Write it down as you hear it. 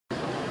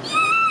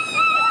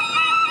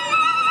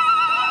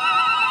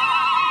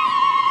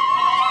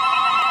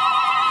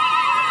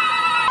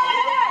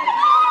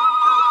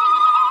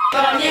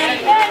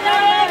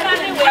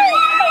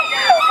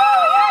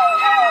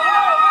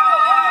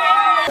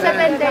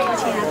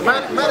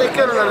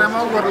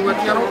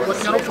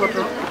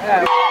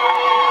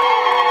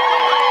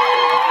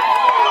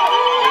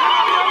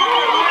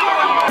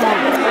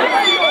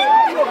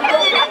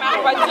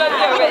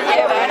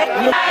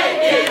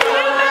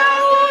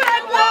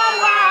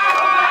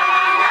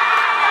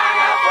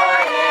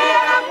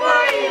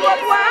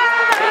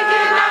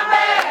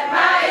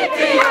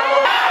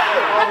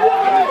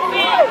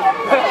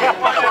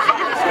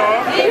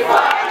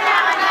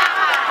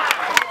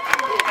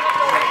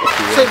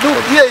Say,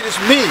 look, here it is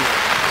me,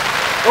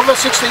 over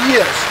 60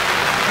 years.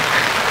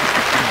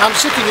 I'm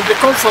sitting in the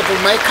comfort of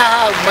my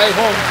car, my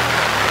home,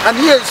 and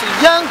here is a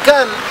young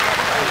girl,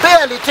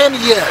 barely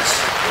 10 years.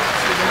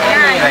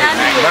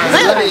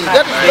 Barely,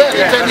 that is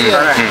barely 10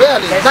 years,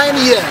 barely 9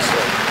 years.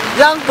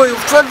 Young boy of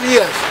 12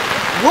 years,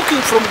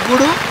 walking from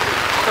Gulu,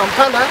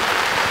 Kampala,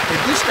 a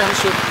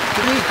distance of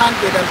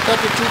 332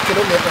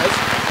 kilometers.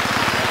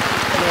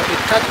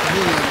 It touched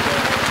me,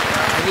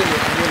 and really.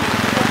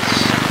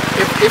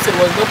 If it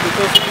was not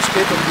because of this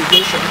state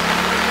obligation,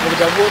 I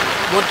would have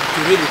wanted to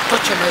really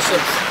torture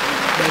myself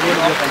by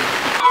really working.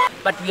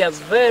 But we are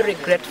very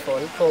grateful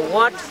for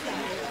what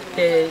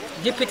the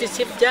Deputy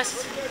Chief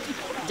Justice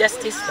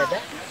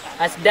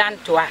has done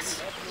to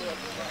us.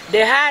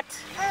 The heart,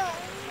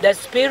 the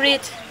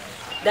spirit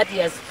that he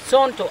has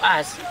shown to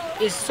us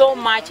is so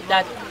much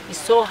that is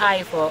so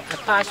high for a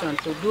person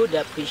to do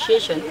the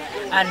appreciation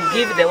and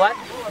give the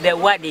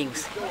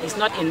wordings. It's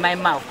not in my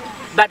mouth,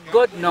 but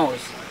God knows.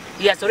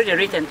 He has already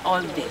written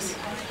all this.